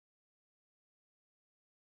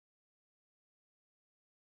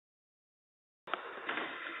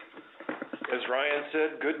As Ryan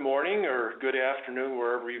said, good morning or good afternoon,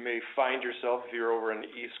 wherever you may find yourself if you're over on the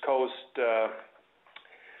East Coast.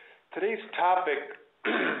 Today's topic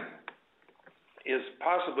is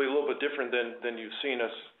possibly a little bit different than you've seen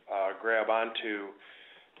us grab onto.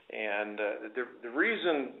 And the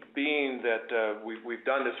reason being that we've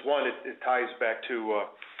done this, one, it ties back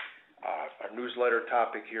to our newsletter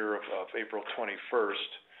topic here of April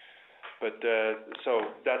 21st. But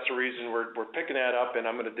so that's the reason we're picking that up, and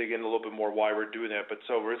I'm going to dig in a little bit more why we're doing that. But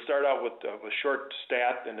so we're going to start out with a short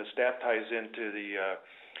stat, and the stat ties into the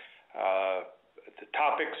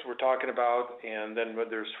topics we're talking about, and then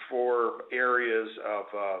there's 4 areas of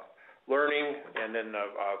learning, and then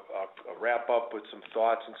I'll wrap up with some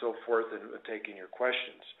thoughts and so forth, and taking your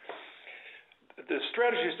questions. The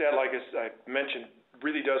strategy stat, like I mentioned,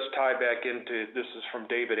 really does tie back into, this is from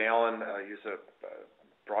David Allen. He's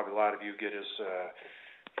probably a lot of you get his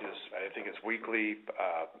I think it's weekly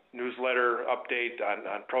newsletter update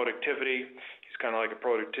on productivity. He's kind of like a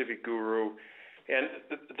productivity guru. And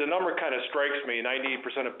the number kind of strikes me.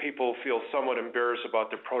 98% of people feel somewhat embarrassed about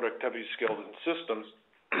their productivity skills and systems.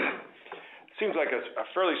 Seems like a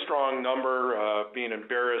fairly strong number, being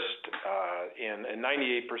embarrassed, and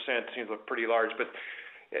 98% seems like pretty large. But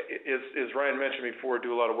as Ryan mentioned before,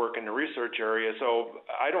 do a lot of work in the research area. So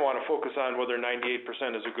I don't want to focus on whether 98%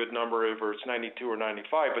 is a good number or it's 92 or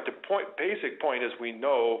 95. But the basic point is we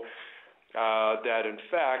know that, in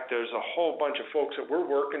fact, there's a whole bunch of folks that we're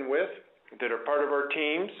working with that are part of our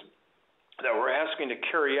teams that we're asking to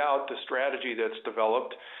carry out the strategy that's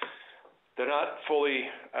developed. They're not fully,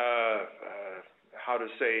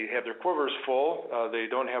 have their quivers full. They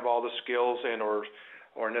don't have all the skills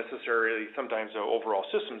or necessarily sometimes the overall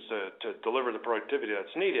systems to deliver the productivity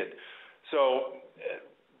that's needed. So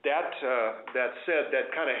that said,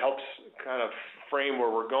 that kind of helps kind of frame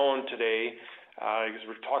where we're going today, because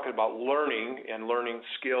we're talking about learning and learning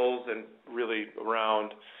skills, and really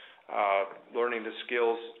around learning the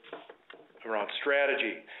skills around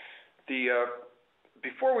strategy.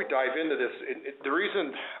 Before we dive into this, the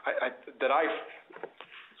reason that I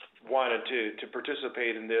wanted to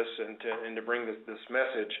participate in this and to bring this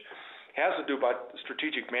message has to do about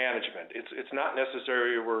strategic management. It's not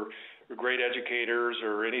necessarily we're great educators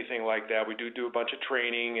or anything like that. We do a bunch of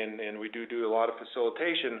training and we do a lot of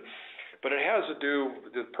facilitation, but it has to do,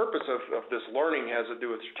 the purpose of this learning has to do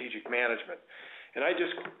with strategic management. And I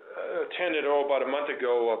just attended, about a month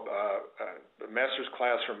ago, a master's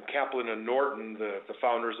class from Kaplan and Norton, the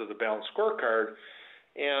founders of the Balanced Scorecard,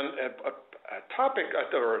 and a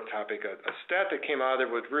stat that came out of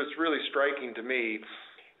there was really striking to me,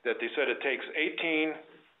 that they said it takes 18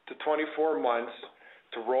 to 24 months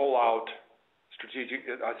to roll out strategic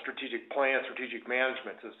plan, strategic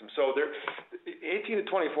management system. So 18 to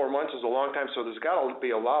 24 months is a long time, so there's got to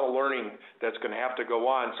be a lot of learning that's going to have to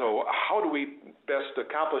go on. So how do we best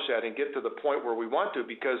accomplish that and get to the point where we want to?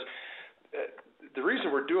 Because the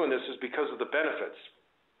reason we're doing this is because of the benefits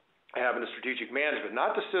having a strategic management,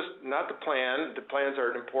 not the plan. The plans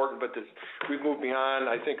are important, but we've moved beyond.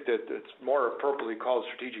 I think that it's more appropriately called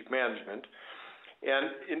strategic management.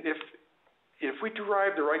 And if we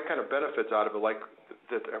derive the right kind of benefits out of it, like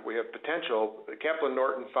that we have potential, Kaplan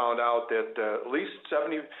Norton found out that at least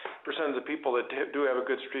 70% of the people that do have a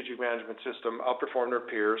good strategic management system outperform their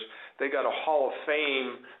peers. They got a hall of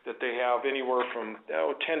fame that they have anywhere from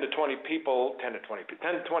 10 to 20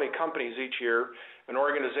 companies each year, and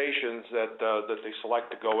organizations that they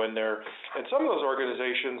select to go in there. And some of those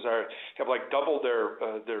organizations have like doubled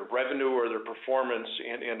their revenue or their performance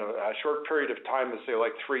in a short period of time, let's say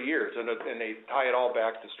like 3 years, and they tie it all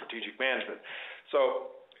back to strategic management.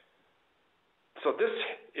 So this,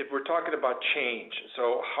 if we're talking about change,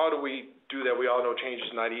 so how do we do that? We all know change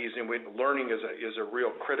is not easy, and learning is a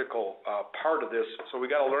real critical part of this. So we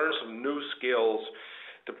got to learn some new skills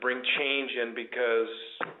to bring change in, because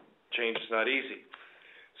change is not easy.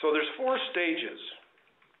 So there's 4 stages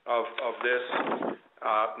of this,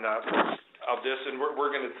 and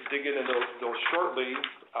we're going to dig into those shortly.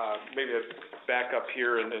 Maybe back up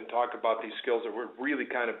here and talk about these skills that we're really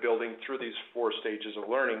kind of building through these 4 stages of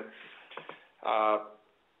learning.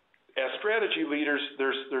 As strategy leaders,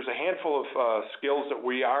 there's a handful of skills that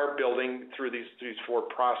we are building through these 4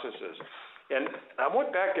 processes. And I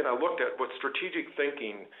went back and I looked at what strategic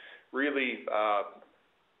thinking really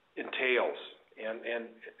entails. And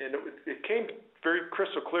it came very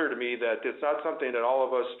crystal clear to me that it's not something that all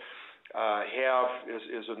of us have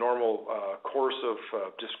is a normal course of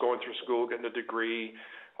just going through school, getting a degree,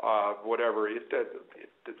 whatever.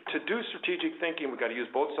 To do strategic thinking, we've got to use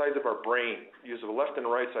both sides of our brain, use the left and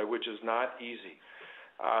right side, which is not easy.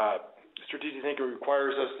 strategic thinking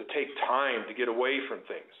requires us to take time to get away from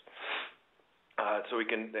things. So we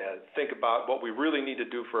can think about what we really need to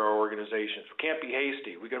do for our organizations. We can't be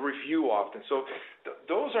hasty. We can review often. So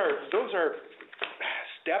those are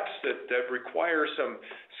steps that require some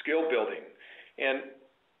skill building. And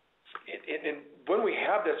when we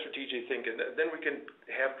have that strategic thinking, then we can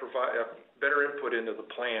provide better input into the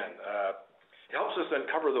plan. It helps us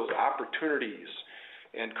uncover those opportunities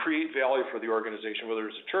and create value for the organization, whether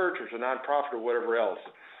it's a church or it's a nonprofit or whatever else.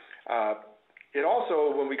 It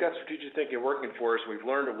also, when we got strategic thinking working for us, we've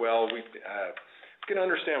learned it well, we can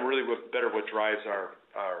understand really what drives our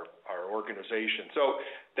organization. So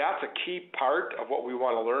that's a key part of what we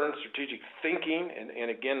want to learn, strategic thinking. And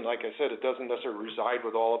again, like I said, it doesn't necessarily reside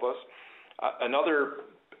with all of us. Another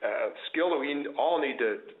skill that we all need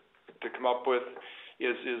to come up with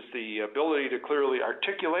is the ability to clearly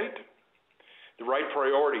articulate the right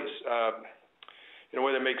priorities in a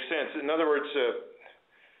way that makes sense. In other words,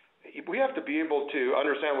 we have to be able to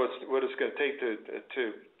understand what it's going to take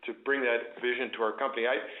to bring that vision to our company.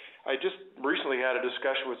 I just recently had a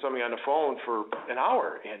discussion with somebody on the phone for an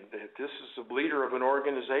hour, and this is a leader of an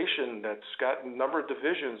organization that's got a number of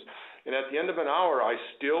divisions. And at the end of an hour, I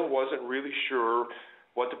still wasn't really sure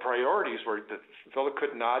what the priorities were. The fellow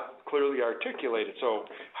could not clearly articulate it. So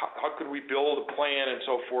how could we build a plan and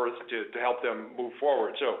so forth to help them move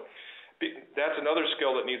forward? So that's another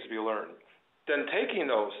skill that needs to be learned. Then taking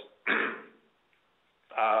those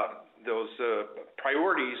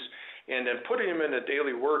priorities and then putting them into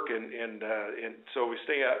daily work, and so we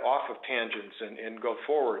stay off of tangents and go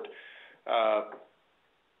forward.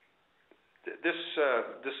 This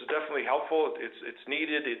is definitely helpful. It's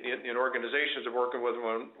needed in organizations. I'm working with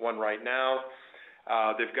one right now.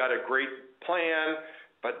 They've got a great plan,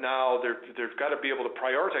 but now they've got to be able to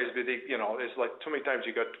prioritize. It's like too many times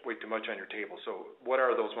you got way too much on your table. So what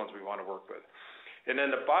are those ones we want to work with? And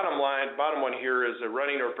then the bottom one here is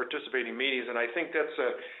running or participating meetings, and I think that's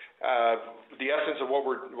the essence of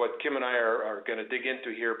what Kim and I are going to dig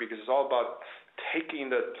into here, because it's all about taking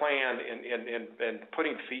the plan and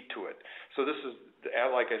putting feet to it. So this is,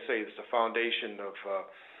 like I say, it's the foundation of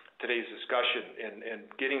today's discussion and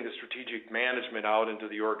getting the strategic management out into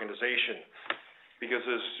the organization. Because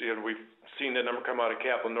as we've seen the number come out of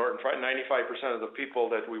Kaplan Norton, 95% of the people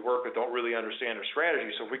that we work with don't really understand their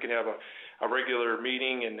strategy. So if we can have a regular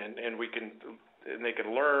meeting and they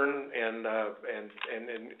can learn and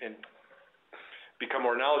become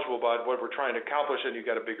more knowledgeable about what we're trying to accomplish, and you've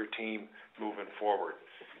got a bigger team moving forward.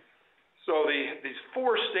 So these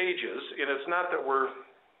 4 stages, and it's not that we're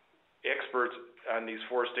experts on these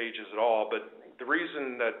 4 stages at all, but the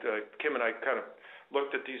reason that Kim and I kind of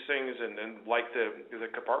looked at these things and like the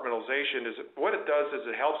compartmentalization is what it does is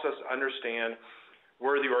it helps us understand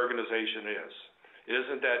where the organization is. It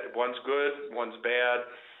isn't that one's good, one's bad.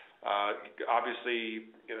 Obviously,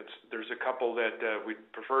 there's a couple that we'd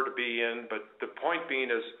prefer to be in, but the point being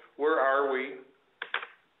is where are we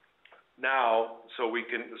now so we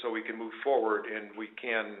can move forward and we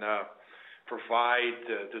can provide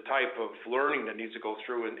the type of learning that needs to go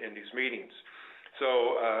through in these meetings.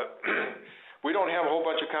 So we don't have a whole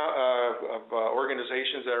bunch of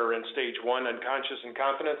organizations that are in stage 1, unconscious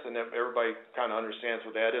incompetence, and everybody kind of understands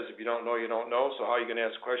what that is. If you don't know, you don't know. So how are you going to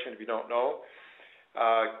ask a question if you don't know?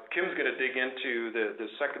 Kim's going to dig into the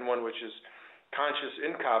second one, which is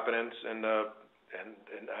conscious incompetence, and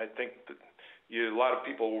I think that a lot of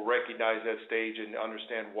people will recognize that stage and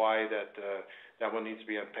understand why that one needs to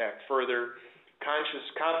be unpacked further. Conscious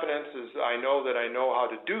competence is I know how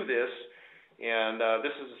to do this. And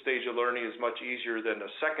this is a stage of learning is much easier than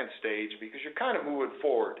the second stage because you're kind of moving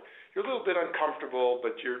forward. You're a little bit uncomfortable,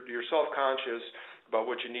 but you're self-conscious about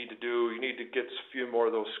what you need to do. You need to get a few more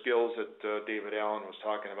of those skills that David Allen was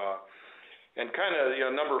talking about. And kind of,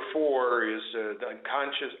 number 4 is the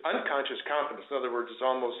unconscious competence. In other words, it's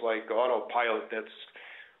almost like autopilot. That's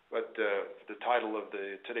what the title of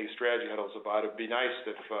today's strategy huddle is about. It'd be nice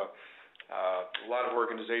if a lot of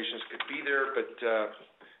organizations could be there, but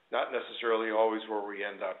not necessarily always where we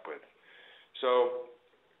end up with. So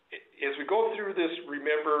as we go through this,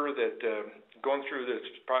 remember that going through this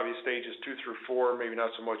probably stages 2 through 4, maybe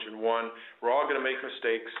not so much in 1, we're all going to make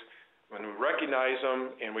mistakes. When we recognize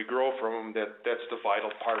them and we grow from them, that's the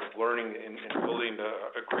vital part of learning and building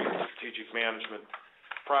a great strategic management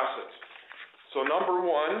process. So number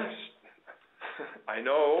 1, I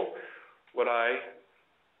know what I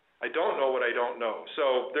don't know what I don't know.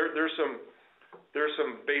 So there's some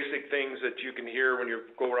basic things that you can hear when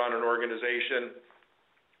you go around an organization.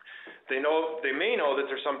 They may know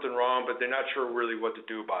that there's something wrong, but they're not sure really what to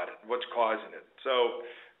do about it, what's causing it. So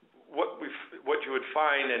what you would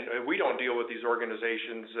find, and we don't deal with these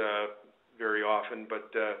organizations very often, but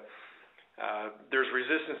there's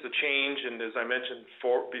resistance to change, and as I mentioned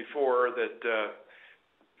before, that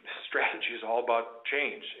strategy is all about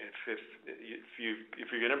change. If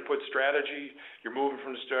you're going to put strategy, you're moving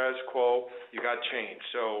from the status quo, you got change.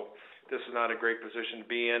 So this is not a great position to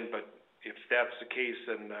be in, but if that's the case,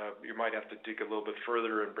 then you might have to dig a little bit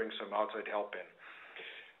further and bring some outside help in.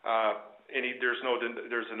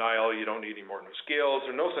 There's denial. You don't need any more new skills.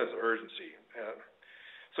 There's no sense of urgency.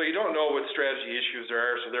 So you don't know what strategy issues there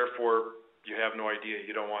are. So therefore, you have no idea.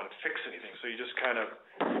 You don't want to fix anything. So you just kind of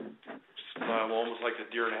almost like the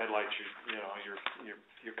deer in the headlights.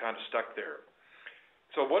 You're kind of stuck there.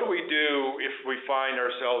 So what do we do if we find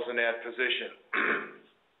ourselves in that position?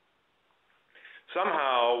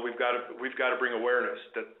 Somehow we've got to bring awareness.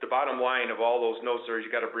 The bottom line of all those notes there is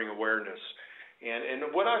you got to bring awareness. And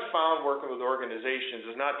what I've found working with organizations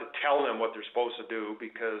is not to tell them what they're supposed to do,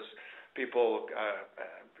 because people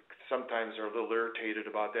sometimes are a little irritated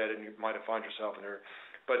about that, and you might have found yourself in there.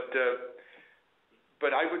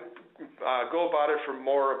 But I would go about it from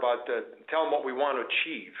more about tell them what we want to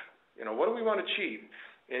achieve. What do we want to achieve?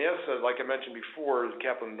 And yes, like I mentioned before,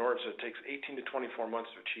 Kaplan and Norton said it takes 18 to 24 months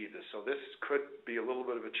to achieve this. So this could be a little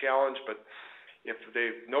bit of a challenge, but if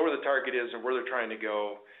they know where the target is and where they're trying to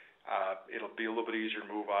go, it'll be a little bit easier to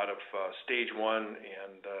move out of stage one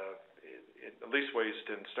and at least ways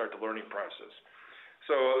to start the learning process.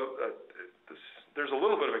 So there's a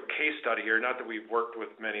little bit of a case study here, not that we've worked with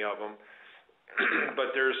many of them,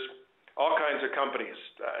 but there's all kinds of companies.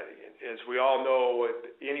 As we all know,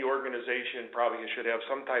 any organization probably should have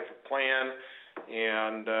some type of plan,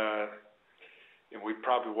 and we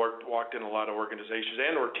probably walked in a lot of organizations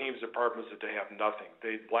and or teams, departments that they have nothing.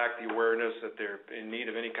 They lack the awareness that they're in need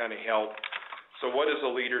of any kind of help. So what does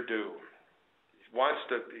a leader do? He wants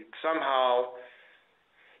to somehow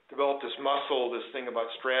develop this muscle, this thing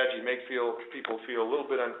about strategy, make people feel a little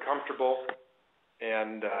bit uncomfortable,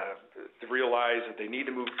 and to realize that they need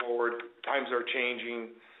to move forward. Times are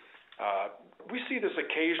changing. We see this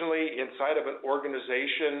occasionally inside of an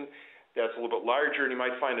organization that's a little bit larger, and you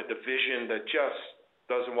might find a division that just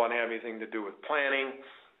doesn't want to have anything to do with planning.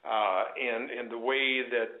 And the way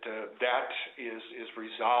that that is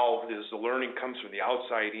resolved is the learning comes from the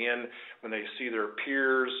outside in when they see their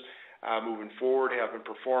peers moving forward, having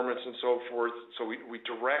performance and so forth. So we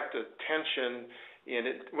direct attention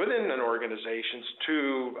within an organization to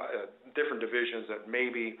different divisions that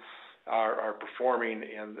maybe are performing,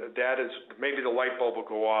 and that is maybe the light bulb will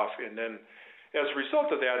go off, and then as a result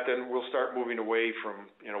of that, then we'll start moving away from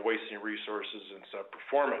wasting resources and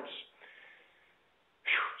performance.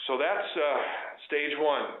 So that's stage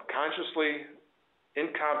one, consciously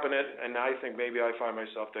incompetent, and I think maybe I find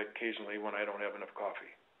myself that occasionally when I don't have enough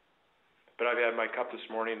coffee. But I've had my cup this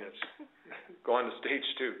morning. It's going to stage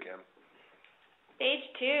two, Kim. Stage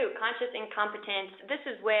two, conscious incompetence. This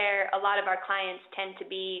is where a lot of our clients tend to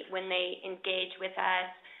be when they engage with us.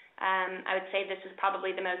 I would say this is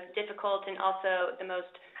probably the most difficult and also the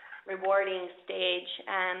most rewarding stage.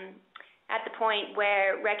 At the point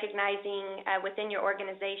where recognizing within your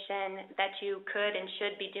organization that you could and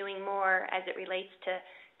should be doing more as it relates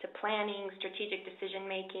to planning, strategic decision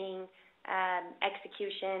making,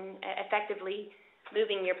 execution, effectively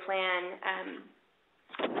moving your plan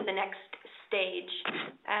to the next stage.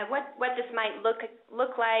 What this might look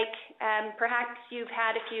like, perhaps you've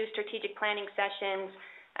had a few strategic planning sessions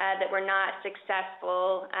that were not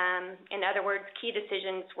successful. In other words, key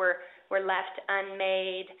decisions were left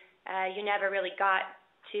unmade. You never really got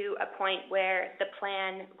to a point where the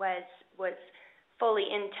plan was fully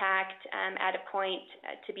intact at a point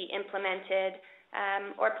to be implemented.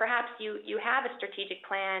 Or perhaps you have a strategic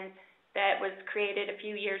plan that was created a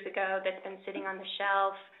few years ago that's been sitting on the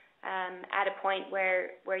shelf at a point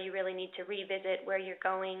where you really need to revisit where you're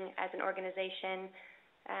going as an organization.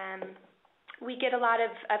 We get a lot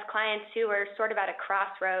of clients who are sort of at a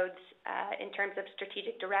crossroads in terms of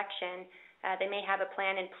strategic direction. They may have a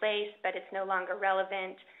plan in place, but it's no longer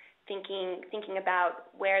relevant, thinking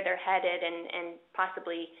about where they're headed and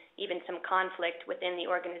possibly even some conflict within the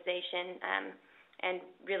organization, and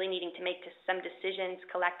really needing to make some decisions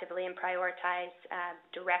collectively and prioritize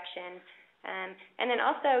direction. And then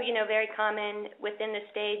also, very common within the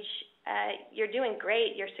stage, you're doing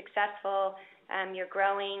great, you're successful, you're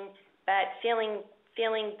growing, but feeling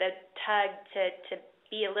the tug to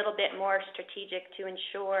be a little bit more strategic to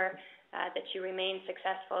ensure that you remain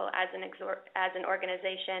successful as an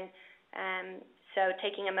organization. So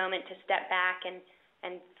taking a moment to step back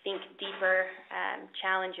and think deeper,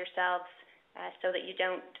 challenge yourselves so that you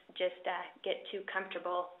don't just get too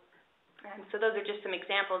comfortable So those are just some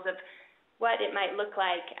examples of what it might look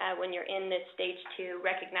like when you're in this stage 2,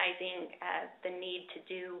 recognizing the need to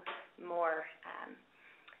do more.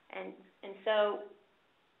 And so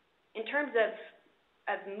in terms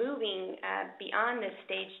of moving beyond this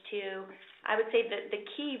stage 2, I would say that the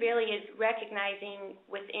key really is recognizing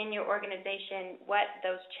within your organization what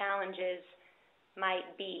those challenges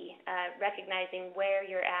might be, recognizing where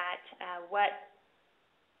you're at,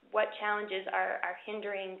 what challenges are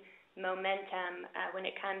hindering momentum when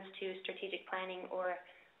it comes to strategic planning or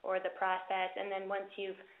the process. And then once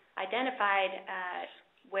you've identified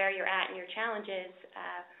where you're at in your challenges,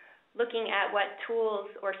 looking at what tools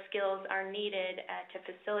or skills are needed to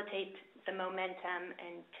facilitate the momentum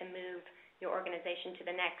and to move your organization to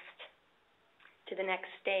the next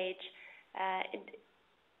stage.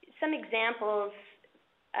 Some examples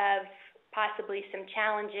of possibly some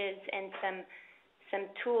challenges and some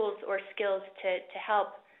tools or skills to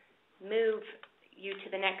help move you to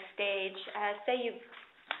the next stage. Say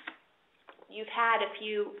you've had a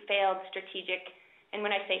few failed strategic, and when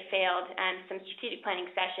I say failed, some strategic planning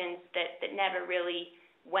sessions that never really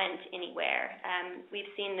went anywhere. We've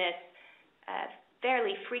seen this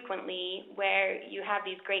fairly frequently, where you have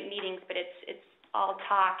these great meetings, but it's all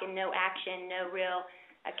talk and no action, no real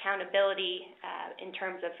accountability in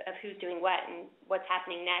terms of who's doing what and what's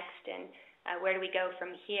happening next, and where do we go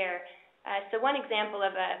from here. So one example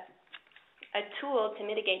of a tool to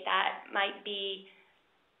mitigate that might be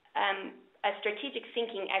a strategic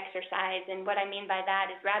thinking exercise. And what I mean by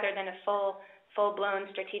that is, rather than a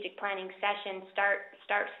full-blown strategig planning session,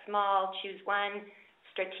 start small, choose one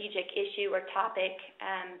strategic issue or topic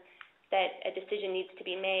that a decision needs to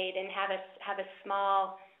be made, and have a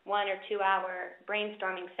small 1 or 2 hour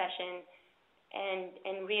brainstorming session,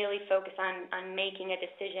 and really focus on making a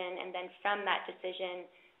decision, and then from that decision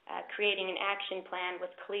creating an action plan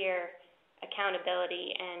with clear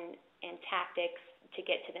accountability and tactics to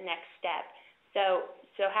get to the next step.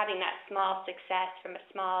 So having that small success from a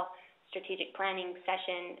small strategic planning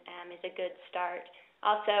session is a good start.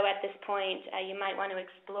 Also, at this point, you might want to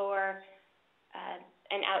explore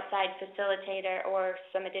an outside facilitator or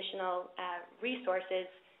some additional resources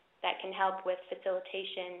that can help with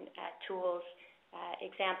facilitation tools.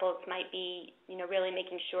 Examples might be, really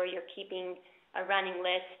making sure you're keeping a running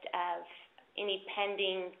list of any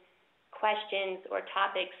pending questions or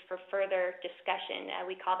topics for further discussion.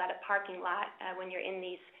 We call that a parking lot when you're in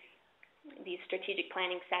these strategic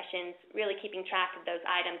planning sessions, really keeping track of those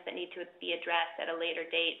items that need to be addressed at a later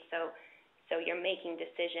date, so you're making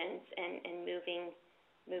decisions and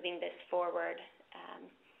moving this forward.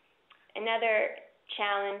 Another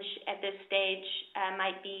challenge at this stage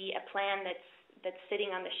might be a plan that's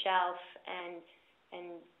sitting on the shelf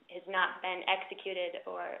and has not been executed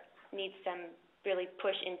or needs some really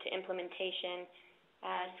push into implementation.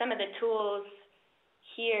 Some of the tools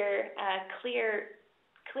here, clear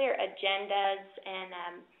agendas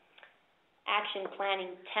and action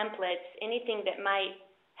planning templates, anything that might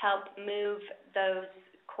help move those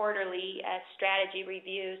quarterly strategy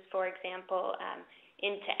reviews, for example,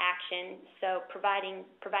 into action. So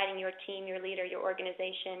providing your team, your leader, your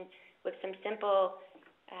organization with some simple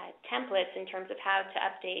templates in terms of how to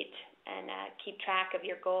update and keep track of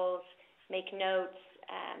your goals, make notes,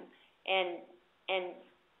 and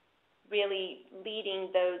really leading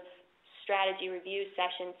those strategy review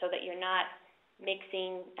sessions so that you're not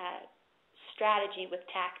mixing strategy with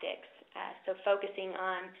tactics. So focusing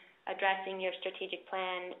on addressing your strategic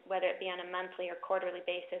plan, whether it be on a monthly or quarterly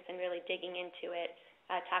basis, and really digging into it,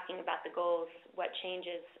 talking about the goals, what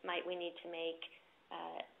changes might we need to make,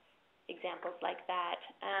 examples like that.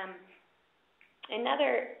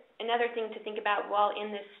 Another thing to think about while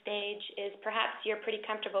in this stage is perhaps you're pretty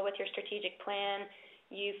comfortable with your strategic plan.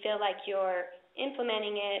 You feel like you're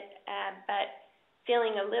implementing it, but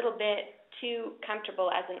feeling a little bit too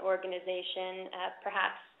comfortable as an organization,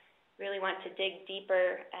 perhaps really want to dig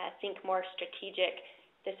deeper, think more strategic.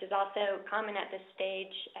 This is also common at this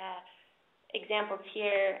stage. Examples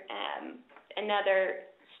here,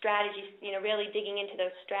 another strategy, really digging into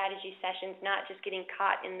those strategy sessions, not just getting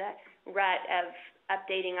caught in the rut of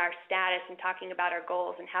updating our status and talking about our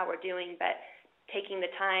goals and how we're doing, but taking the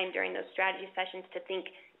time during those strategy sessions to think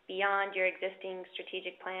beyond your existing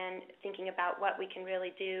strategic plan, thinking about what we can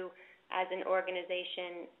really do as an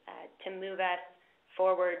organization to move us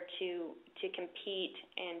forward to compete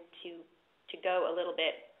and to go a little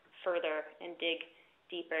bit further and dig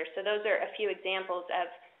deeper. So those are a few examples of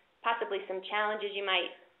possibly some challenges you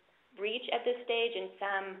might reach at this stage, and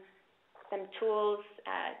some tools,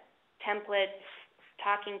 templates,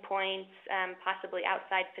 talking points, possibly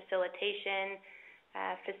outside facilitation,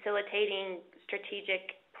 facilitating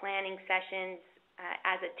strategic planning sessions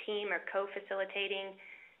as a team or co-facilitating,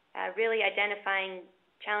 really identifying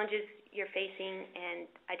challenges you're facing and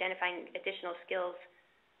identifying additional skills,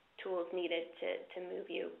 tools needed to move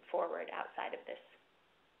you forward outside of this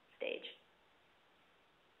stage.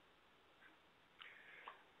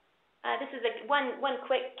 This is one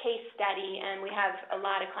quick case study, and we have a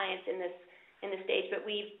lot of clients in this stage, but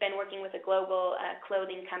we've been working with a global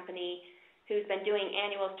clothing company who's been doing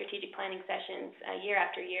annual strategic planning sessions year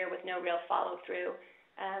after year with no real follow-through.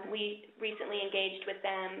 We recently engaged with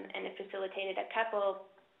them and have facilitated a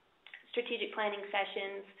couple strategic planning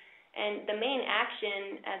sessions, and the main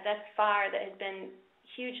action thus far that has been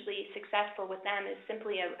hugely successful with them is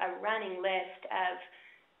simply a running list of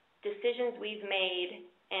decisions we've made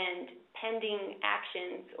and pending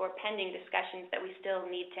actions or pending discussions that we still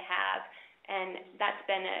need to have. And that's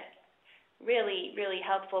been really, really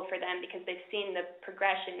helpful for them because they've seen the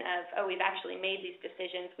progression of, we've actually made these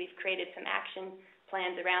decisions, we've created some action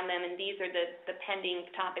plans around them, and these are the pending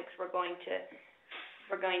topics we're going to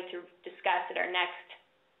discuss at our next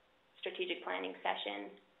strategic planning session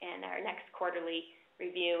and our next quarterly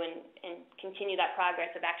review, and continue that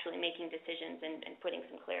progress of actually making decisions and putting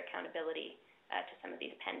some clear accountability to some of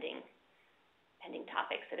these pending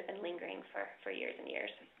topics that have been lingering for years and years.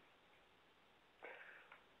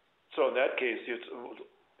 So in that case,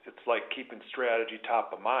 it's like keeping strategy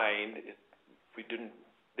top of mind.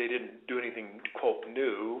 They didn't do anything, quote,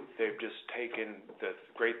 new. They've just taken the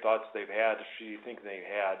great thoughts they've had, you think they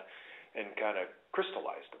had, and kind of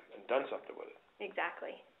crystallized them and done something with it.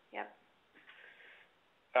 Exactly. Yep.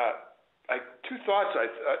 Two thoughts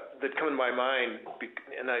that come in my mind,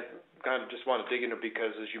 and I kind of just want to dig into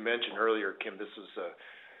because, as you mentioned earlier, Kim, this is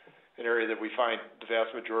an area that we find the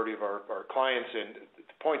vast majority of our clients in. The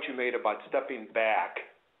point you made about stepping back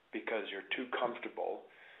because you're too comfortable,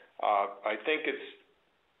 I think it's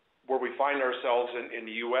where we find ourselves in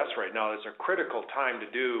the U.S. right now. It's a critical time to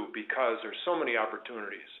do because there's so many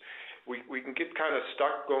opportunities. We can get kind of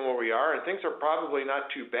stuck going where we are, and things are probably not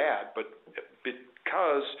too bad, but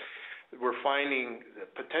because we're finding the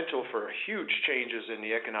potential for huge changes in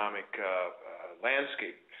the economic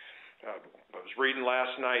landscape. I was reading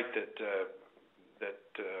last night that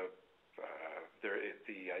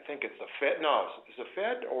I think it's the Fed. No, is the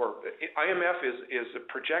Fed or IMF is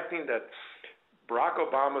projecting that Barack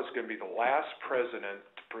Obama is going to be the last president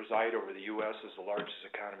to preside over the U.S. as the largest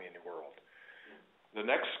economy in the world. The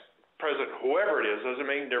next president, whoever it is, doesn't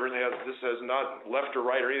make a difference. This has not left or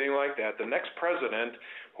right or anything like that. The next president,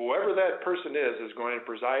 whoever that person is going to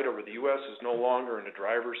preside over the U.S. is no longer in the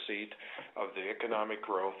driver's seat of the economic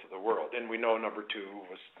growth of the world. And we know number two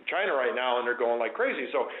was China right now, and they're going like crazy.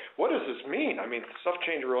 So what does this mean? I mean, stuff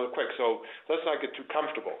changes really quick, so let's not get too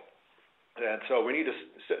comfortable. And so we need to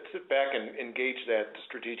sit back and engage that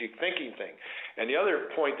strategic thinking thing. And the other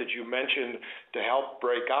point that you mentioned to help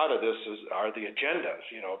break out of this are the agendas,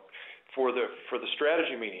 for the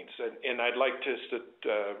strategy meetings. And I'd like to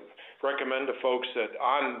recommend to folks that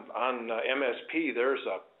on MSP there's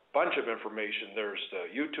a bunch of information. There's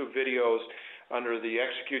YouTube videos under the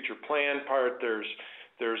Execute Your Plan part. There's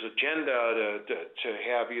agenda to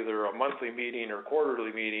have either a monthly meeting or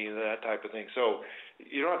quarterly meeting and that type of thing. So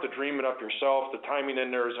you don't have to dream it up yourself. The timing in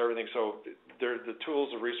there is everything. So the tools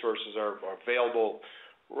and resources are available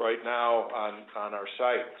right now on our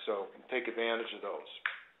site. So take advantage of those.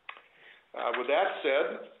 With that said,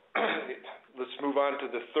 let's move on to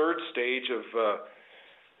the third stage of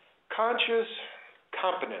conscious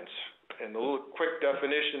competence. And the little quick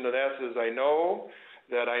definition of that is I know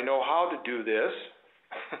that I know how to do this.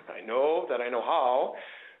 I know that I know how,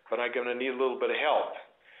 but I'm going to need a little bit of help.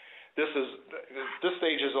 This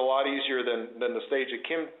stage is a lot easier than the stage that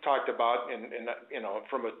Kim talked about, and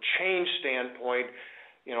from a change standpoint,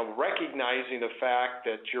 recognizing the fact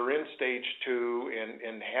that you're in stage 2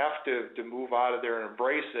 and have to move out of there and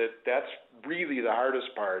embrace it. That's really the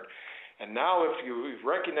hardest part. And now, if you've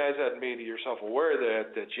recognized that and made yourself aware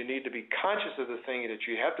that you need to be conscious of the thing, that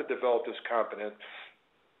you have to develop this competence,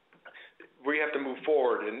 we have to move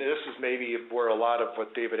forward. And this is maybe where a lot of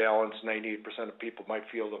what David Allen's 98% of people might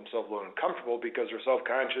feel themselves a little uncomfortable because they're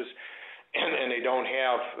self-conscious and they don't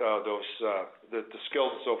have the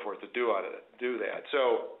skills and so forth to do that.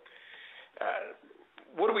 So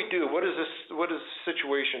what do we do? What does the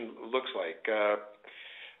situation looks like?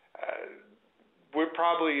 We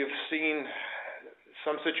probably have seen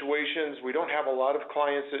some situations. We don't have a lot of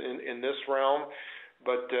clients in this realm,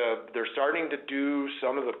 but they're starting to do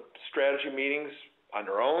some of the strategy meetings on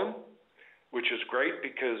their own, which is great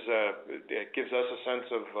because it gives us a sense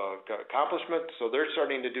of accomplishment. So they're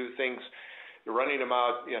starting to do things You're running them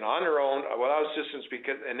out, on their own without assistance,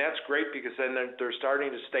 and that's great because then they're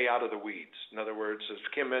starting to stay out of the weeds. In other words, as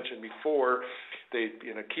Kim mentioned before, they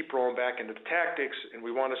keep rolling back into the tactics, and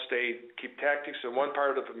we want to keep tactics in one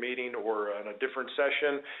part of the meeting or in a different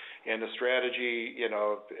session, and the strategy,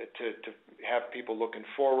 to have people looking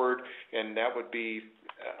forward, and that would be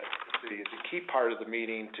the key part of the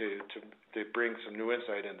meeting to bring some new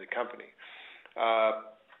insight into the company.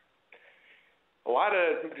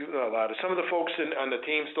 Some of the folks on the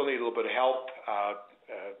team still need a little bit of help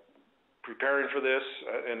preparing for this.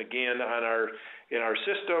 And again, in our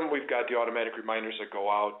system, we've got the automatic reminders that go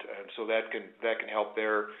out, and so that can help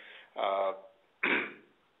there.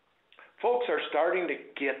 Folks are starting to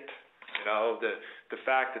get, the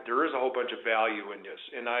fact that there is a whole bunch of value in this.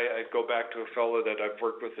 And I go back to a fellow that I've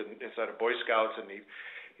worked with inside of Boy Scouts, and he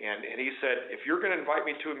said, if you're going to invite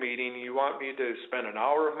me to a meeting, you want me to spend an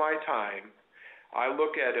hour of my time, I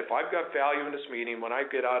look at if I've got value in this meeting, when I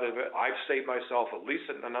get out of it, I've saved myself at least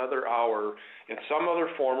another hour in some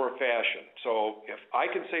other form or fashion. So if I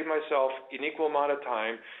can save myself an equal amount of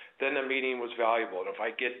time, then the meeting was valuable. And if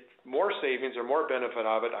I get more savings or more benefit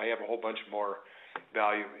of it, I have a whole bunch more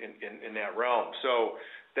value in that realm. So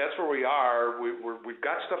that's where we are. We've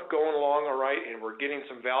got stuff going along all right, and we're getting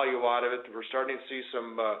some value out of it. We're starting to see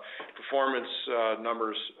some performance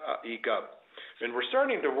numbers eke up. And we're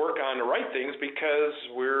starting to work on the right things because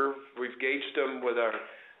we've gauged them with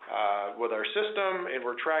our system, and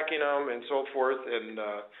we're tracking them and so forth. And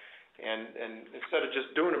instead of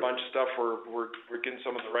just doing a bunch of stuff, we're getting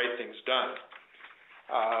some of the right things done.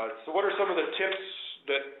 So what are some of the tips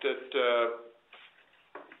that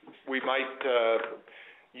we might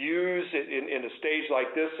use in a stage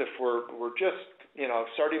like this if we're just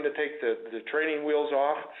starting to take the training wheels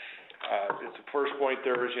off? It's the first point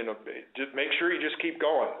there is, just make sure you just keep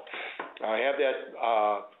going. Have that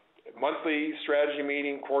monthly strategy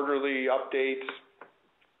meeting, quarterly updates.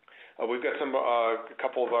 We've got a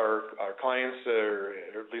couple of our clients, or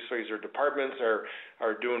at least their departments,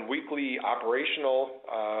 are doing weekly operational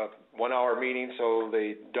 1-hour meetings, so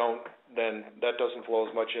that doesn't flow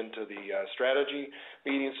as much into the strategy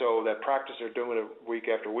meeting, so that practice they're doing it week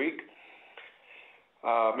after week.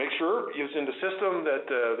 Make sure using the system that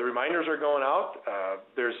the reminders are going out.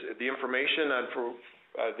 There's the information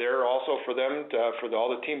there also for them, for all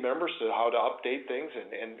the team members, to how to update things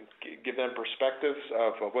and give them perspectives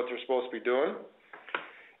of what they're supposed to be doing.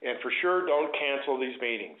 And for sure, don't cancel these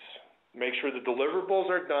meetings. Make sure the deliverables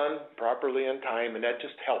are done properly in time, and that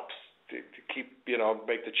just helps to keep,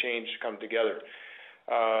 make the change come together.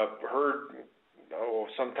 Heard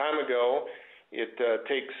some time ago, it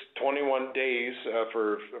takes 21 days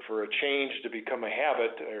for a change to become a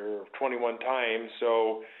habit, or 21 times.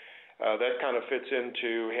 So that kind of fits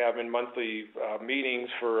into having monthly meetings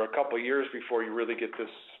for a couple of years before you really get this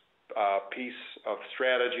piece of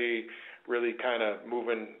strategy really kind of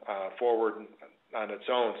moving forward on its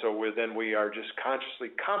own. So we are just consciously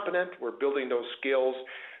competent. We're building those skills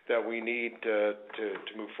that we need to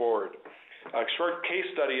move forward. A short case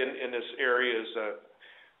study in this area is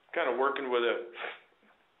I am working with a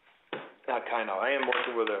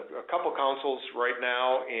couple councils right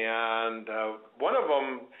now, and one of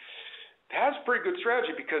them has pretty good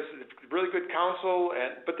strategy because it's really good council,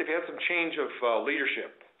 but they've had some change of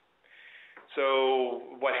leadership.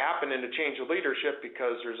 So what happened in the change of leadership,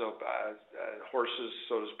 because there's horses,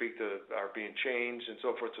 so to speak, that are being changed and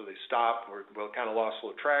so forth, so they stopped, or kind of lost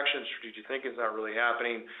a little traction, strategic thinking is not really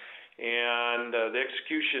happening, and the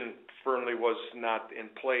execution firmly was not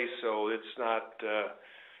in place, so it's not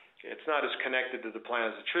as connected to the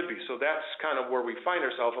plan as it should be. So that's kind of where we find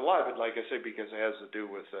ourselves. A lot of it, like I say, because it has to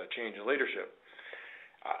do with change in leadership.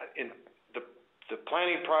 In the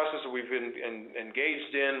planning process that we've been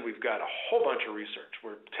engaged in, we've got a whole bunch of research.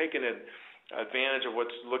 We're taking advantage of what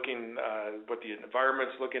the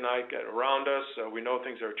environment's looking like around us. We know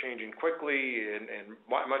things are changing quickly and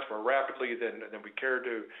much more rapidly than we care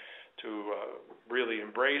to really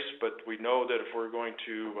embrace, but we know that if we're going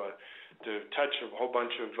to touch a whole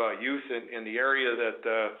bunch of youth in the area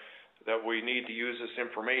that we need to use this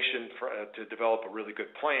information to develop a really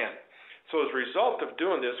good plan. So as a result of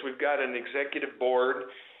doing this, we've got an executive board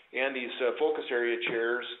and these focus area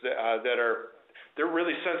chairs they're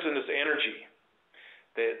really sensing this energy.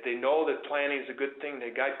 They know that planning is a good thing.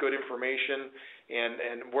 They got good information,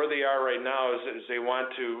 and where they are right now is they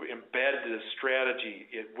want to embed the strategy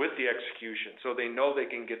with the execution, so they know they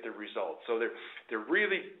can get the results. So they're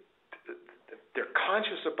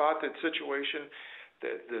conscious about that situation.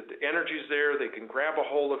 The energy's there. They can grab a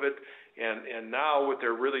hold of it, and now what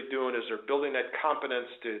they're really doing is they're building that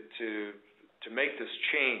competence to make this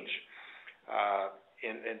change.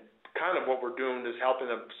 And kind of what we're doing is helping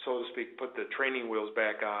them, so to speak, put the training wheels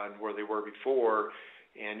back on where they were before,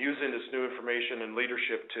 and using this new information and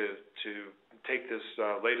leadership to take this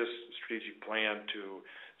latest strategic plan to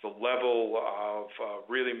the level of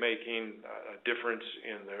really making a difference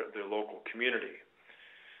in their local community.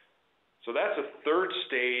 So that's a third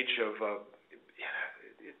stage of,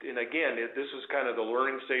 and again, this is kind of the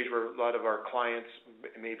learning stage where a lot of our clients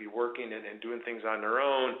may be working and doing things on their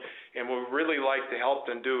own. And what we really like to help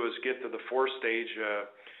them do is get to the fourth stage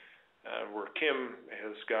where Kim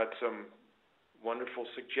has got some wonderful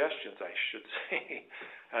suggestions, I should say,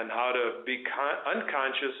 on how to be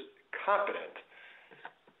unconscious competent.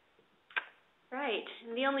 Right.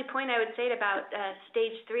 And the only point I would say about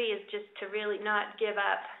stage 3 is just to really not give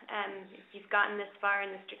up. If you've gotten this far in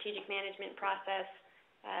the strategic management process,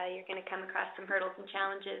 you're going to come across some hurdles and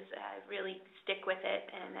challenges. Really stick with it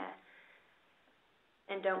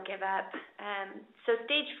and don't give up. So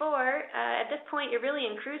stage 4, at this point, you're really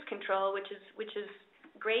in cruise control, which is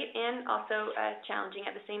great and also challenging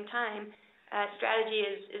at the same time. Strategy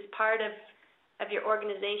is part of your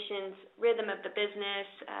organization's rhythm of the business.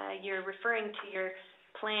 You're referring to your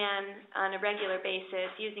plan on a regular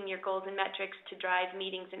basis, using your goals and metrics to drive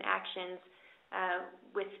meetings and actions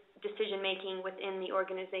with decision-making within the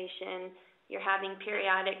organization. You're having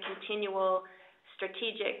periodic, continual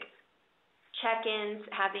strategic check-ins,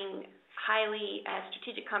 having highly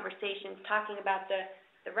strategic conversations, talking about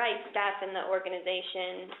the right staff in the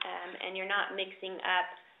organization, and you're not mixing up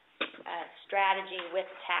strategy with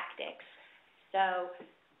tactics. So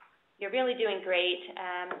you're really doing great.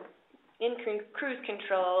 In cruise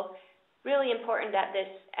control, really important at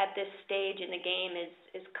this stage in the game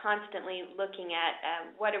is constantly looking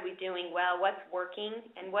at what are we doing well, what's working,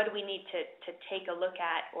 and what do we need to take a look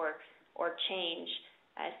at or change.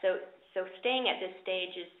 So staying at this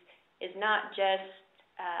stage is not just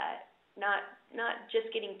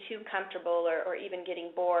getting too comfortable or even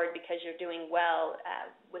getting bored because you're doing well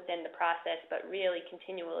within the process, but really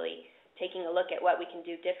continually taking a look at what we can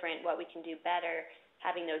do different, what we can do better,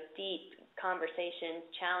 having those deep conversations,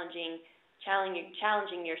 challenging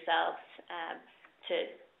yourself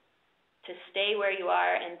to stay where you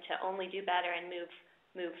are and to only do better and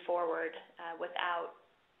move forward without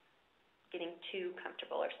getting too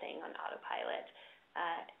comfortable or staying on autopilot.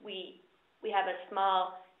 We have a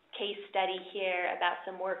small case study here about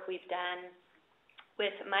some work we've done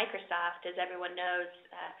with Microsoft. As everyone knows,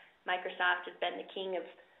 Microsoft has been the king of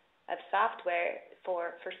software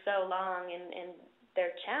for so long, and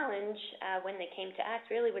their challenge when they came to us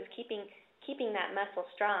really was keeping that muscle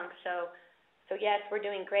strong. So yes, we're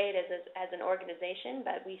doing great as an organization,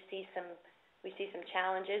 but we see some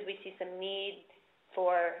challenges. We see some need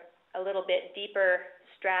for a little bit deeper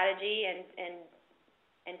strategy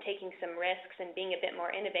and taking some risks and being a bit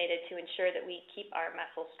more innovative to ensure that we keep our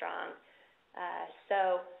muscle strong.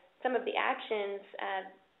 So some of the actions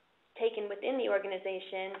taken within the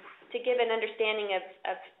organization to give an understanding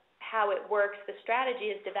of how it works. The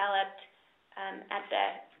strategy is developed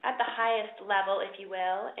at the highest level, if you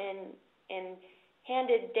will, and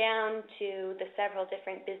handed down to the several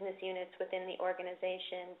different business units within the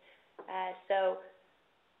organization. So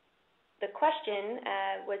the question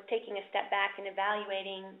was taking a step back and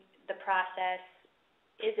evaluating the process.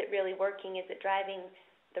 Is it really working? Is it driving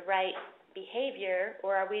the right behavior,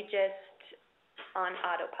 or are we just on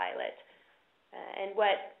autopilot? And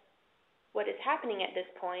what is happening at this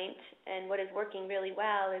point and what is working really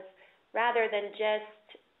well is, rather than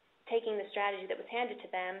just taking the strategy that was handed to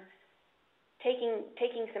them,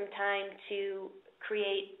 taking some time to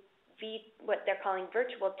create what they're calling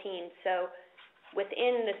virtual teams. So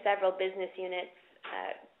within the several business units,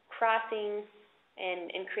 crossing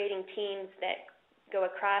and creating teams that go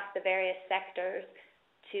across the various sectors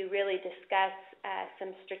to really discuss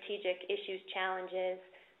some strategic issues, challenges,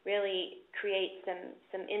 really create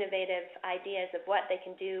some innovative ideas of what they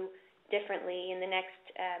can do differently in the next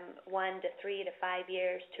 1 to 3 to 5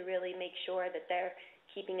 years to really make sure that they're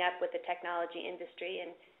keeping up with the technology industry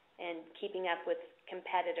and keeping up with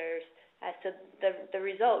competitors. So the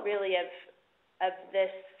result really of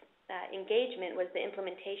this engagement was the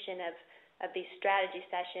implementation of these strategy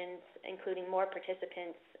sessions, including more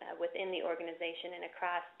participants within the organization and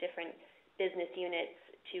across different business units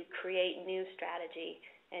to create new strategy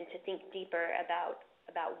and to think deeper about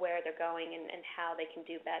where they're going and how they can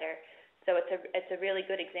do better. So it's a really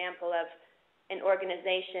good example of an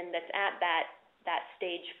organization that's at that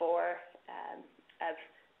stage 4 of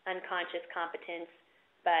unconscious competence,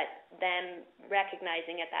 but them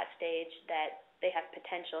recognizing at that stage that they have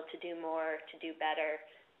potential to do more, to do better,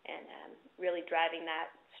 and really driving that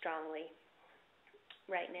strongly.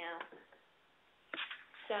 right now.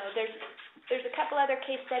 So there's a couple other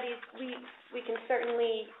case studies we can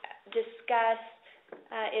certainly discuss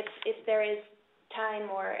if there is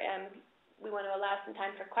time, or we want to allow some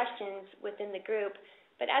time for questions within the group.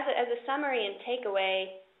 But as a summary and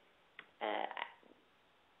takeaway,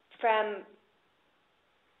 from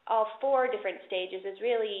all 4 different stages is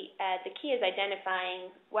really the key is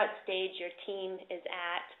identifying what stage your team is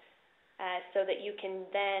at, so that you can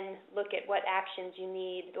then look at what actions you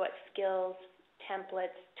need, what skills,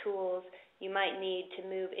 templates, tools you might need to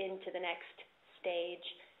move into the next stage.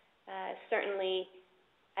 Certainly,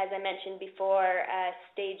 as I mentioned before,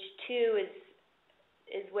 stage 2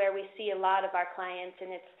 is where we see a lot of our clients,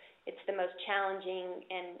 and it's the most challenging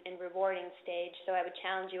and rewarding stage. So I would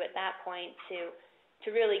challenge you at that point to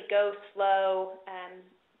really go slow,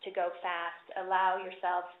 to go fast. Allow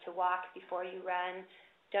yourself to walk before you run.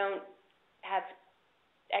 Don't have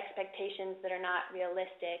expectations that are not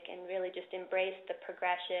realistic, and really just embrace the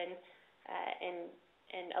progression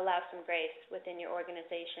and allow some grace within your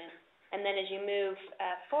organization. And then as you move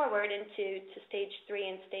forward into stage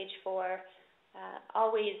 3 and stage 4,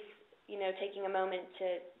 always, taking a moment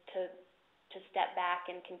to step back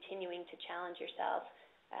and continuing to challenge yourself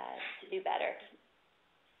to do better.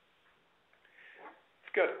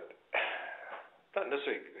 It's got not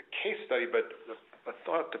necessarily a case study, but a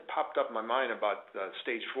thought that popped up in my mind about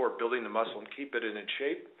stage 4, building the muscle and keep it in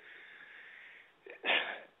shape.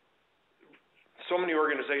 So many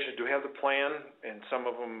organizations do have the plan, and some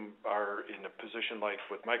of them are in a position like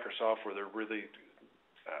with Microsoft where they're really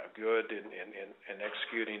good in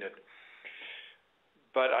executing it.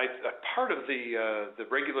 But part of the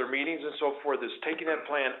regular meetings and so forth is taking that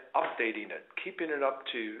plan, updating it, keeping it up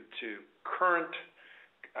to current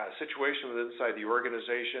situation within inside the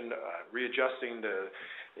organization, readjusting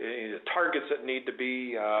the targets that need to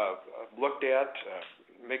be looked at,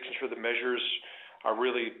 making sure the measures are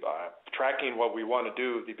really tracking what we want to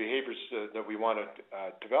do, the behaviors that we want to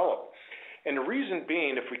develop. And the reason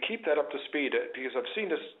being, if we keep that up to speed, because I've seen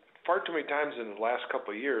this far too many times in the last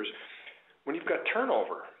couple of years, when you've got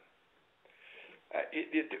turnover,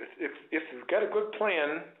 if you've got a good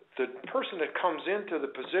plan, the person that comes into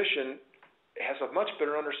the position has a much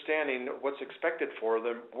better understanding of what's expected for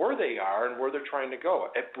them, where they are, and where they're trying to go.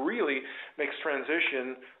 It really makes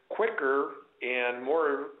transition quicker and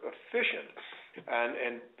more efficient.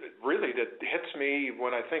 And really, that hits me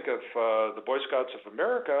when I think of the Boy Scouts of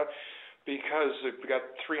America, because we've got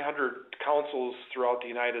 300 councils throughout the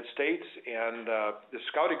United States, and the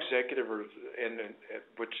Scout Executive,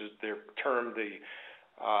 which is their term, the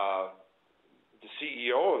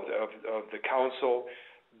CEO of the council,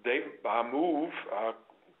 they move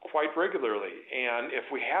quite regularly. And if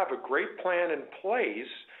we have a great plan in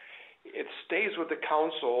place, it stays with the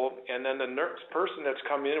council, and then the next person that's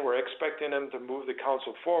come in, we're expecting them to move the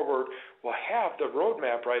council forward, will have the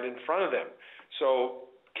roadmap right in front of them. So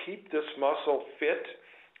keep this muscle fit,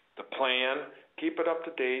 the plan, keep it up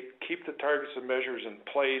to date, keep the targets and measures in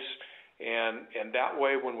place, and that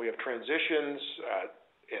way when we have transitions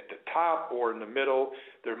at the top or in the middle,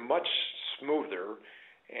 they're much smoother,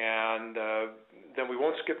 and then we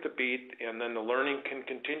won't skip the beat, and then the learning can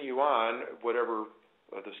continue on whatever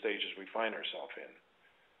the stages we find ourselves in.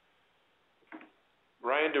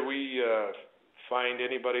 Ryan, do we find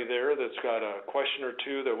anybody there that's got a question or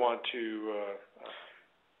two that want to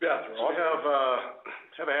Yeah, so we have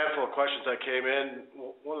a handful of questions that came in.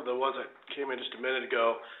 One of the ones that came in just a minute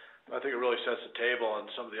ago, I think it really sets the table on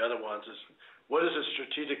some of the other ones, is what does a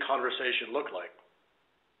strategic conversation look like?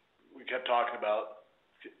 We kept talking about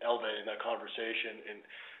elevating that conversation, and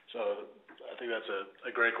so I think that's a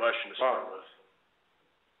great question to start with.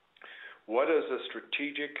 What does a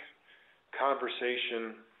strategic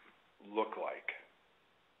conversation look like?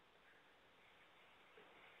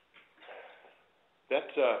 That's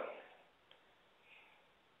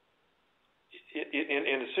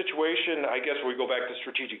in a situation, I guess we go back to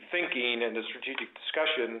strategic thinking and the strategic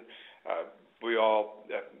discussion. We all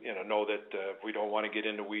know that we don't want to get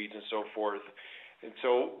into weeds and so forth. And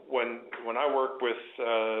so when I work with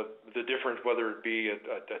the different, whether it be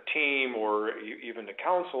a team or even the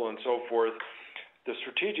council and so forth, the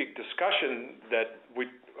strategic discussion that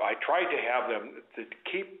I try to have them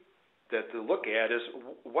to look at is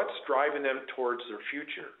what's driving them towards their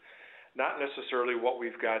future. Not necessarily what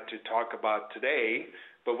we've got to talk about today,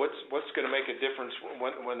 but what's going to make a difference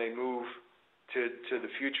when they move to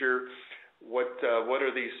the future. What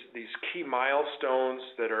are these key milestones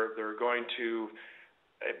that are going to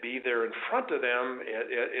be there in front of them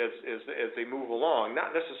as they move along?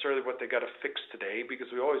 Not necessarily what they got to fix today,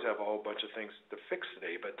 because we always have a whole bunch of things to fix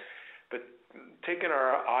today, but taken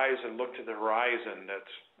our eyes and looked to the horizon.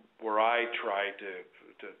 That's where I try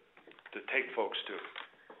to take folks to.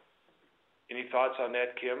 Any thoughts on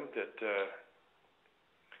that, Kim?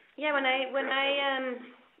 Yeah, when I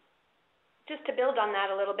just to build on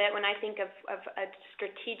that a little bit, when I think of a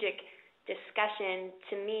strategic discussion,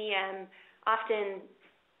 to me, often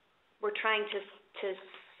we're trying to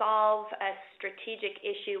solve a strategic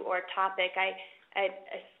issue or topic. A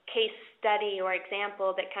case study or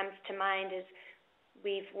example that comes to mind is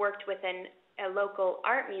we've worked with a local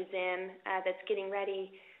art museum that's getting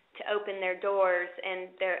ready to open their doors,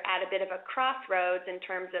 and they're at a bit of a crossroads in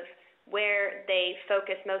terms of where they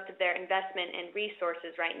focus most of their investment and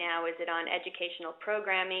resources right now. Is it on educational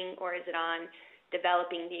programming, or is it on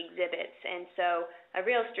developing the exhibits? And so a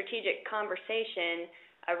real strategic conversation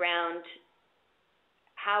around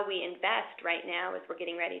how we invest right now as we're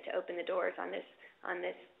getting ready to open the doors on this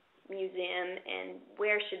museum, and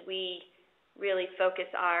where should we really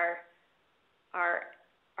focus our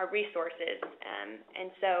resources. And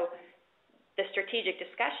so the strategic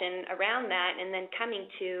discussion around that, and then coming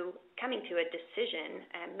to a decision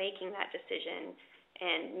and making that decision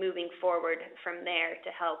and moving forward from there to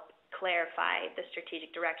help clarify the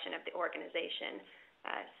strategic direction of the organization.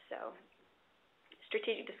 So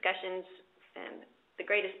strategic discussions, the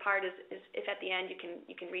greatest part is if at the end you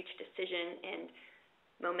can reach decision and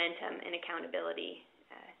momentum and accountability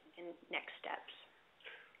and next steps.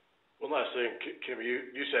 One last thing, Kim,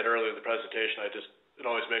 you said earlier in the presentation, it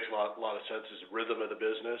always makes a lot of sense, is the rhythm of the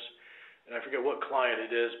business. And I forget what client it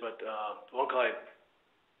is, but one client,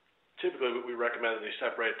 typically we recommend that they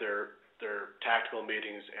separate their tactical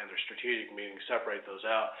meetings and their strategic meetings, separate those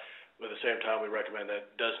out. But at the same time, we recommend that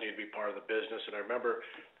it does need to be part of the business. And I remember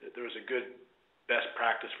that there was a good best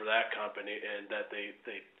practice for that company, and that they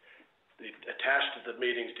attached the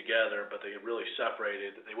meetings together, but they really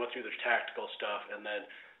separated. They went through their tactical stuff, and then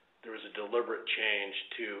there was a deliberate change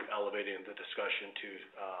to elevating the discussion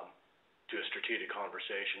to a strategic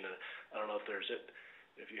conversation. And I don't know if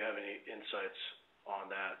you have any insights on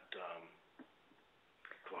that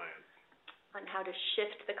client. On how to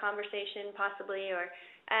shift the conversation, possibly, or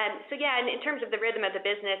so yeah. And in terms of the rhythm of the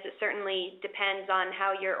business, it certainly depends on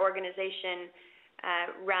how your organization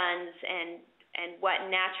runs and what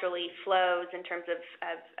naturally flows in terms of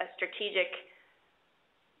a strategic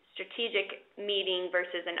meeting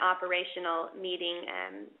versus an operational meeting.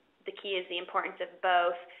 The key is the importance of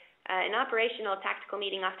both. An operational tactical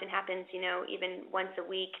meeting often happens, even once a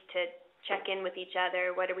week, to check in with each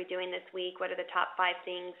other. What are we doing this week? What are the top 5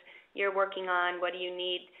 things you're working on? What do you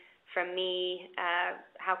need from me?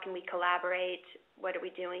 How can we collaborate? What are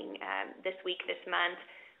we doing this week, this month?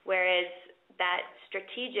 Whereas that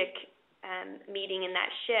strategic meeting and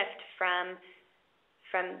that shift from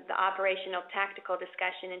the operational tactical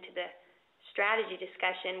discussion into the strategy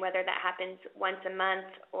discussion, whether that happens once a month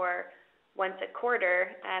or once a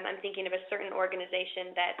quarter. I'm thinking of a certain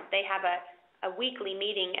organization that they have a weekly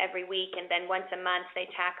meeting every week, and then once a month they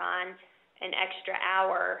tack on an extra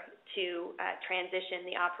hour to transition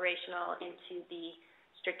the operational into the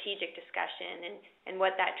strategic discussion. And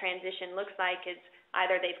what that transition looks like is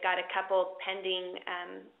either they've got a couple pending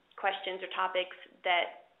questions or topics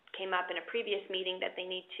that came up in a previous meeting that they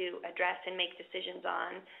need to address and make decisions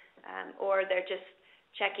on, or they're just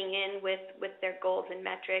checking in with their goals and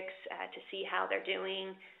metrics to see how they're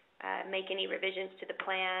doing, make any revisions to the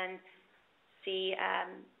plan, see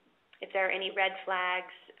if there are any red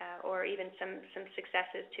flags or even some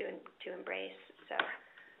successes to embrace. So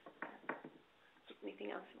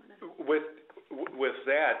anything else you want to? With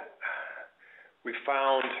that, we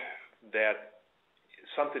found that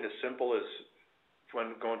something as simple as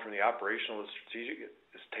when going from the operational to strategic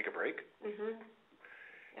is take a break. Mm-hmm.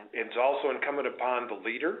 Yep. It's also incumbent upon the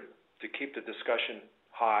leader to keep the discussion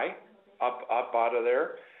high, up out of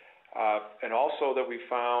there. And also that we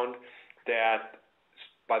found that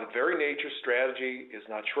by the very nature, strategy is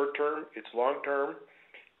not short-term, it's long-term.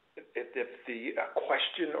 If the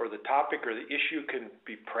question or the topic or the issue can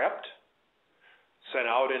be prepped, sent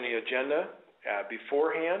out in the agenda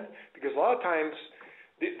beforehand, because a lot of times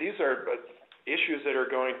these are issues that are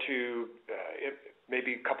going to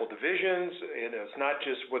maybe a couple divisions, and it's not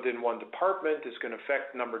just within one department. It's going to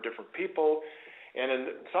affect a number of different people. And in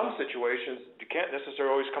some situations, you can't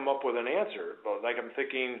necessarily always come up with an answer. But like I'm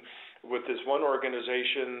thinking with this one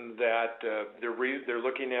organization that they're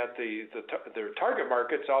looking at their target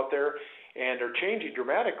markets out there, and they're changing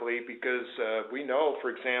dramatically because we know,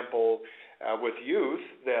 for example, with youth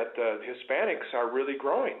that Hispanics are really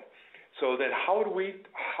growing. So then how do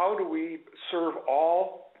we serve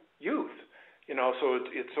all youth?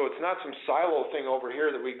 So it's not some silo thing over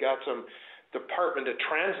here that we got some department that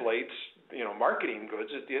translates, marketing goods.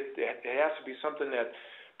 It has to be something that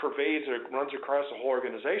pervades or runs across the whole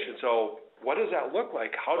organization. So what does that look like?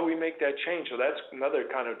 How do we make that change? So that's another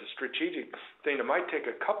kind of strategic thing that might take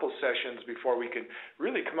a couple sessions before we can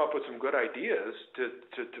really come up with some good ideas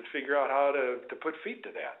to figure out how to put feet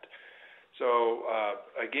to that. So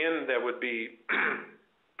again, that would be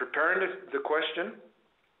preparing the question,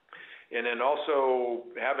 and then also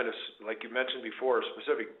having like you mentioned before, a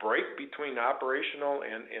specific break between the operational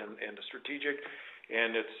and the strategic.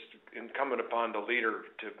 And it's incumbent upon the leader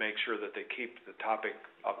to make sure that they keep the topic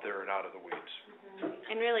up there and out of the weeds.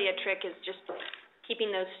 And really a trick is just keeping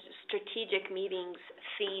those strategic meetings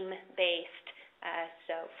theme-based.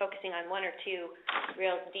 So focusing on one or two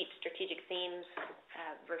real deep strategic themes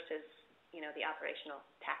versus, the operational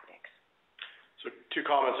tactics. So 2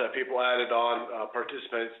 comments that people added on,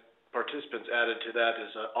 participants added to that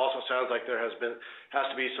is also sounds like there has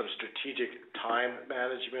to be some strategic time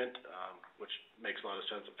management, which makes a lot of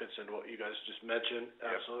sense. It fits into what you guys just mentioned,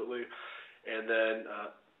 absolutely. Yep. And then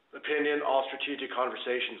opinion, all strategic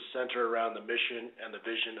conversations center around the mission and the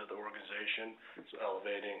vision of the organization. So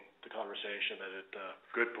elevating the conversation that it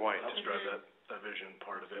good point. Helps drive that vision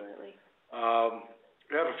part of it. Absolutely.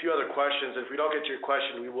 We have a few other questions. If we don't get to your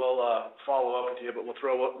question, we will follow up with you, but we'll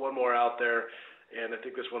throw one more out there, and I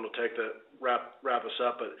think this one will take to wrap us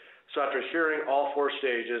up. But so after hearing all 4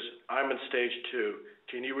 stages, I'm in stage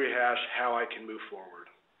 2. Can you rehash how I can move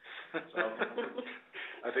forward? So,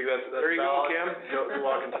 I think that's there you valid. go, Kim. You're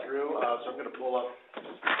walking through. So I'm going to pull up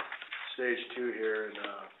stage 2 here. And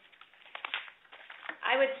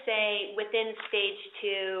I would say within stage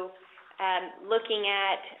 2, looking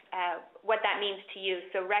at what that means to you.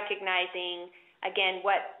 So recognizing, again,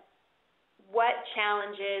 what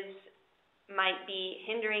challenges might be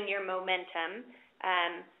hindering your momentum.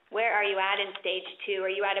 Where are you at in stage 2?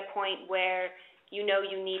 Are you at a point where you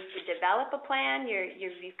need to develop a plan?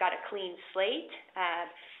 You've got a clean slate.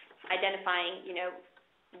 Identifying,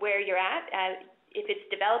 where you're at. If it's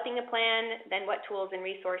developing a plan, then what tools and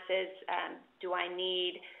resources do I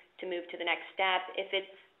need to move to the next step? If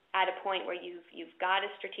it's at a point where you've got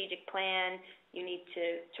a strategic plan, you need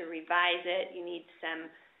to revise it. You need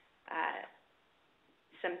some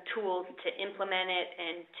tools to implement it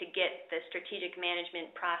and to get the strategic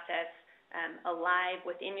management process alive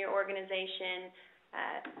within your organization.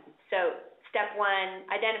 So step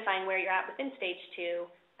 1, identifying where you're at within stage 2,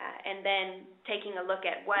 and then taking a look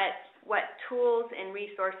at what tools and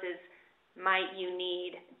resources might you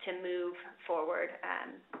need to move forward.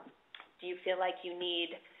 Do you feel like you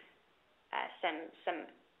need some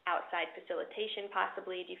outside facilitation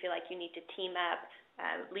possibly? Do you feel like you need to team up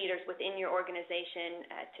leaders within your organization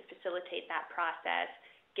to facilitate that process,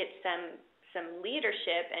 get some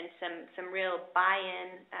leadership and some real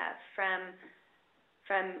buy-in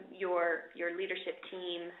from your leadership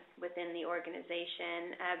team within the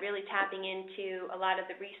organization, really tapping into a lot of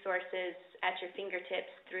the resources at your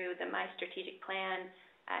fingertips through the My Strategic Plan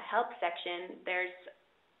help section. There's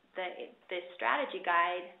the strategy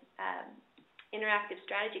guide, interactive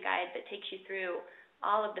strategy guide that takes you through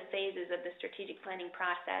all of the phases of the strategic planning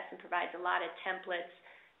process and provides a lot of templates,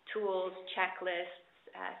 tools, checklists,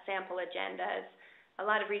 sample agendas, a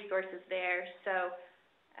lot of resources there. So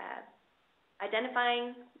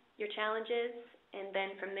identifying your challenges, and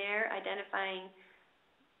then from there identifying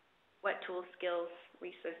what tools, skills,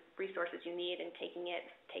 resources you need, and taking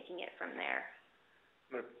it from there.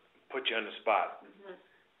 I'm going to put you on the spot. Mm-hmm.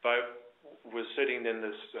 If I was sitting in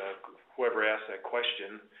this, whoever asked that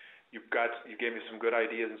question, you gave me some good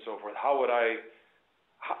ideas and so forth. How would I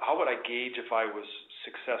gauge if I was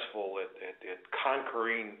successful at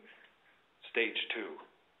conquering stage 2,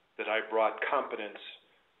 that I brought competence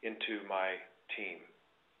into my team?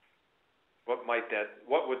 What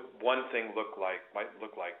would one thing look like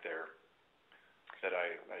there that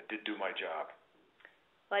I did do my job?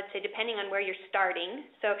 Well, I'd say depending on where you're starting.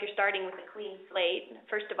 So if you're starting with a clean slate,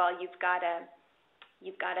 first of all, you've got a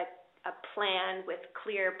plan with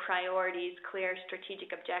clear priorities, clear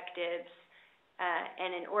strategic objectives,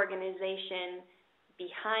 and an organization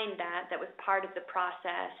behind that was part of the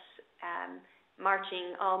process,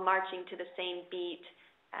 marching to the same beat,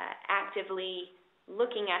 actively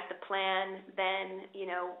looking at the plan. Then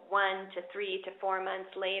 1 to 3 to 4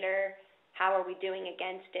 months later, how are we doing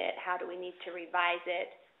against it? How do we need to revise it?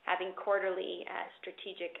 Having quarterly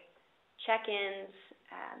strategic check-ins.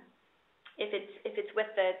 If it's with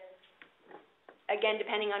again,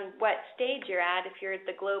 depending on what stage you're at, if you're at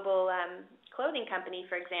the global clothing company,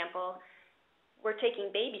 for example, we're taking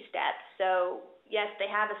baby steps. So yes, they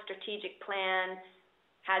have a strategic plan.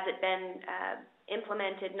 Has it been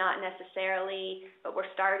implemented, not necessarily, but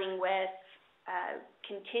we're starting with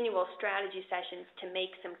continual strategy sessions to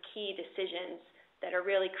make some key decisions that are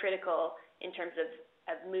really critical in terms of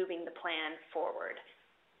moving the plan forward.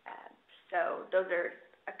 So those are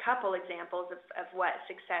a couple examples of what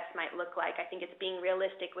success might look like. I think it's being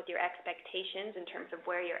realistic with your expectations in terms of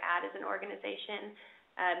where you're at as an organization.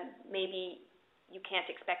 Maybe you can't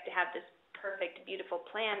expect to have this perfect, beautiful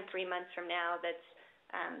plan 3 months from now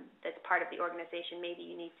that's part of the organization. Maybe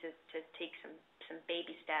you need to take some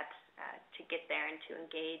baby steps to get there and to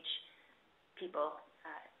engage people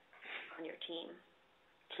on your team.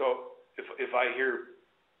 So if I hear,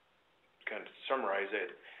 kind of summarize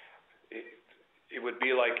it, it would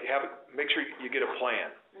be like make sure you get a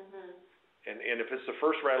plan. Mm-hmm. And if it's the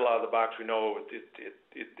first rattle out of the box, we know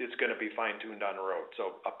it's going to be fine-tuned down the road.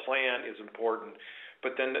 So a plan is important.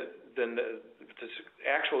 But then the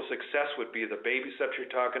actual success would be the baby steps you're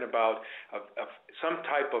talking about of some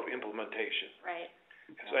type of implementation. Right.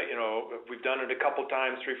 So, we've done it a couple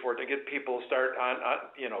times, 3, 4, to get people start on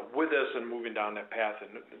with us and moving down that path,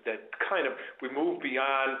 and that kind of, we move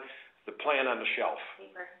beyond the plan on the shelf.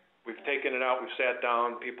 Paper. We've taken it out, we've sat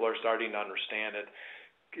down, people are starting to understand it.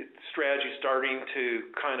 Strategy starting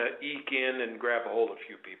to kind of eke in and grab a hold of a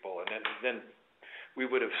few people, and then we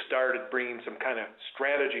would have started bringing some kind of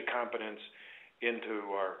strategy competence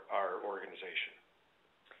into our organization.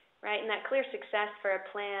 Right, and that clear success for a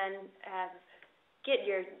plan,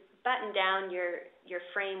 button down your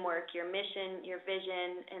framework, your mission, your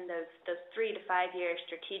vision, and those 3 to 5 year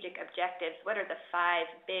strategic objectives. What are the 5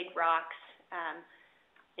 big rocks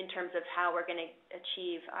in terms of how we're going to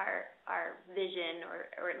achieve our vision,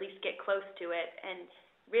 or at least get close to it, and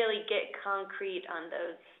really get concrete on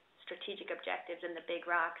those strategic objectives and the big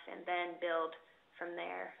rocks, and then build from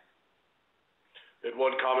there. We had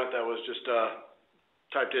one comment that was just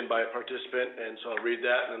typed in by a participant, and so I'll read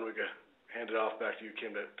that, and then we can hand it off back to you,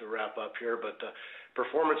 Kim, to wrap up here. But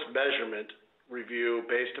performance measurement review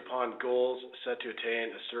based upon goals set to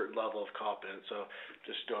attain a certain level of competence. So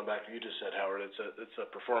just going back to what you just said, Howard, it's a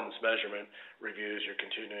performance measurement reviews. You're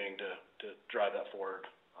continuing to drive that forward,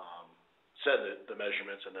 set the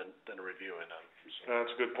measurements, and then reviewing them. So.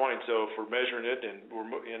 That's a good point. So if we're measuring it and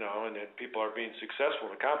and that people are being successful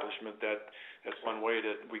in accomplishment, that's one way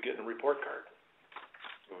that we get in a report card.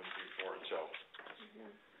 Moving forward, so.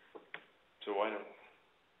 So why not?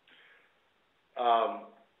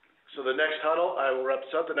 So the next huddle, I will wrap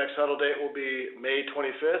this up. The next huddle date will be May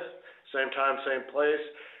 25th, same time, same place.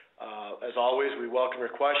 As always, we welcome your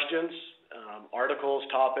questions, articles,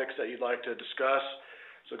 topics that you'd like to discuss.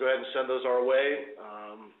 So go ahead and send those our way.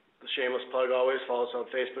 The shameless plug always, follow us on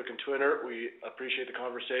Facebook and Twitter. We appreciate the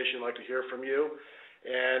conversation, like to hear from you.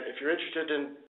 And if you're interested in